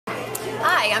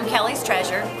Hi, I'm Kelly's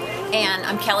Treasure, and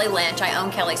I'm Kelly Lynch. I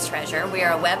own Kelly's Treasure. We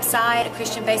are a website, a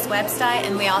Christian-based website,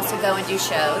 and we also go and do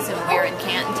shows, and we're in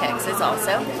Canton, Texas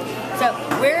also. So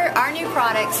our new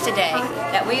products today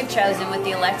that we have chosen with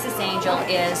the Alexis Angel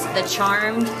is the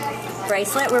Charmed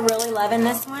bracelet. We're really loving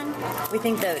this one. We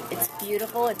think that it's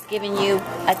beautiful. It's giving you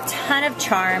a ton of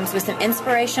charms with some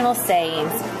inspirational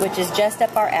sayings, which is just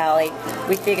up our alley.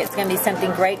 We think it's going to be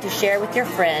something great to share with your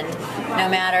friend. No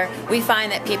matter, we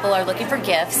find that people are looking for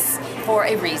gifts for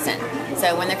a reason.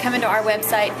 So when they're coming to our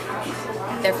website,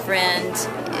 their friend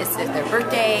is their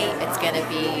birthday, it's going to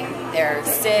be they're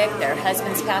sick, their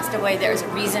husband's passed away, there's a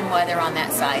reason why they're on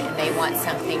that site and they want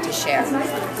something to share.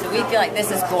 So we feel like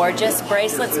this is gorgeous.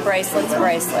 Bracelets, bracelets,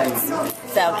 bracelets.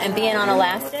 So, and being on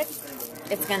elastic,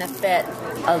 it's going to fit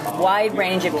a wide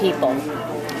range of people.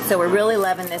 So we're really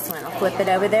loving this one. I'll flip it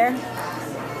over there.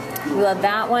 We love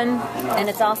that one. And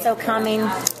it's also coming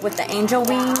with the angel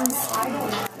wings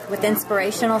with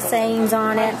inspirational sayings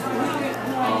on it.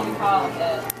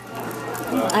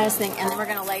 I just think, and then we're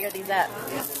going to layer these up.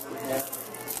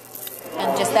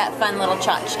 And just that fun little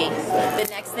tchotchke. The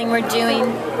next thing we're doing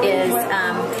is,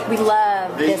 we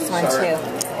love this one too.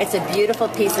 It's a beautiful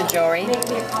piece of jewelry. I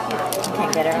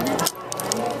can't get it.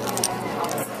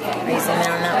 Are you zooming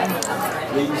on that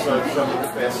one? These are some of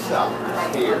the best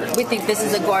stuff here. We think this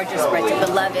is a gorgeous bracelet,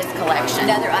 the Love Is collection.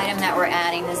 Another item that we're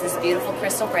adding is this beautiful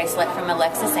crystal bracelet from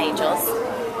Alexis Angels.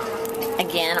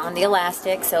 Again, on the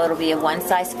elastic, so it'll be a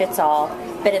one-size-fits-all,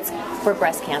 but it's for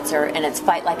breast cancer, and it's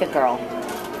Fight Like a Girl.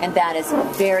 And that is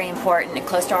very important and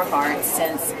close to our hearts,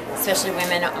 since especially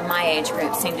women in my age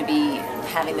group seem to be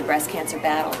having the breast cancer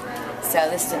battle. So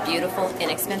this is a beautiful,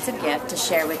 inexpensive gift to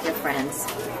share with your friends.